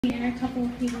Here, a couple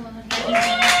of people on the to come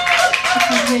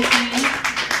here tonight.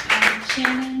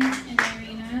 Shannon and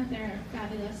Irina, they're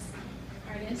fabulous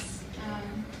artists.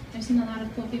 I've seen a lot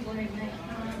of cool people here tonight.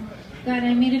 Glad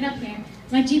I made it up here.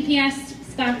 My GPS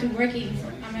stopped working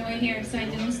on my way here, so I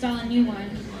had to install a new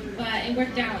one, but it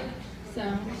worked out. So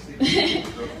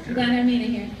I'm glad I made it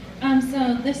here.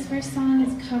 So this first song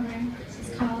is a cover. It's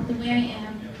called "The Way I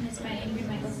Am," and it's by Ingrid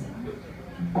Michaelson.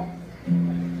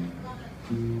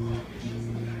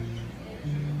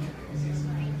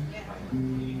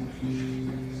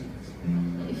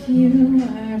 If you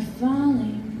are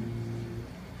falling,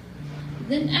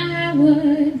 then I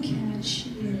would catch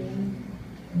you.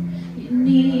 You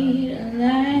need a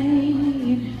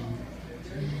light.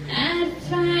 I'd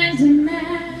find a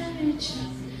match,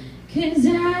 'cause I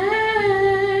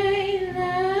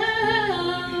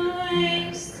love when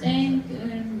you say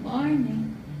good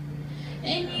morning,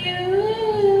 and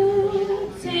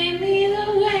you take me the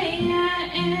way I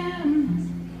am.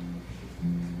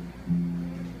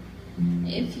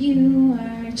 If you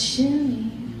are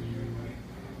chilly,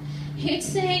 you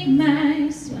take my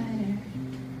sweater.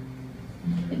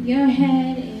 If your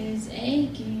head is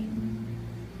aching,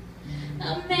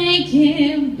 I'll make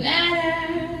it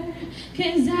better,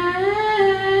 'cause I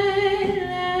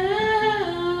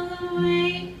love the way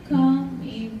you call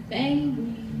me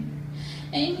baby,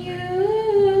 and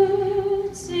you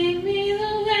take me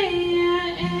the way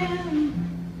I am.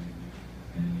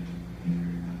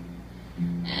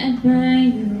 I'd buy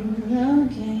you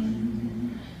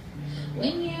Rogaine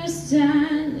when you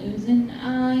start losing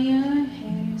all your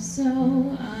hair, so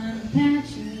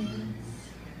unpatched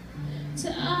to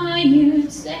all you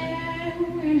dare,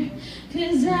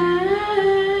 'cause I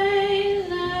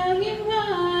love you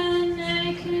more than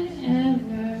I could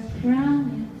ever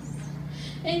promise,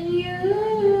 and you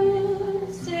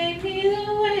take me the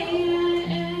way I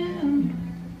am.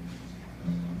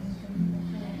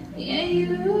 Yeah,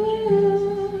 you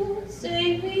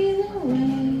take me the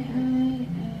way I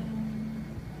am.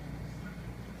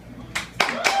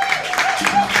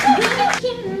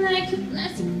 Looking like a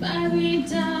plastic Barbie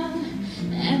doll,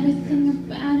 everything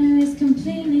about her is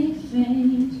completely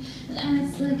fake.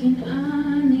 That's looking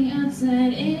on the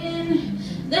outside in.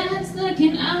 That's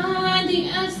looking on the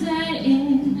outside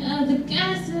in of the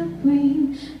gossip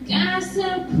queen.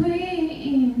 Gossip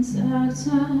queen, talk,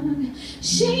 talk.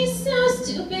 She's so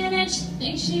stupid and she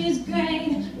thinks she's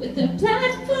great, with her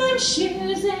platform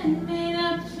shoes and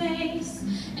made-up face,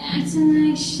 acting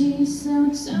like she's so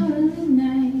totally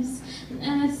nice.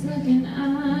 That's looking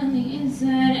on the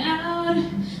inside out.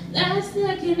 That's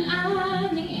looking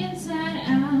on the inside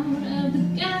out of the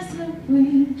gossip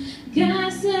queen.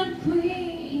 Gossip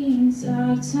queen,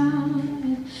 talk, talk.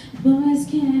 Boys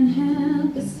can't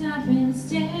help but stop and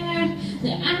stare.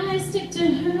 Their eyes stick to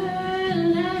her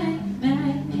like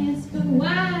magnets. But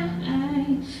why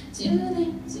do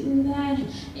they do that?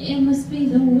 It must be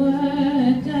the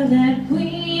work of that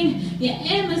queen. Yeah,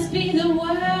 it must be the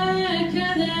work of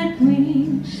that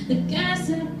queen. The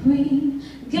gossip queen.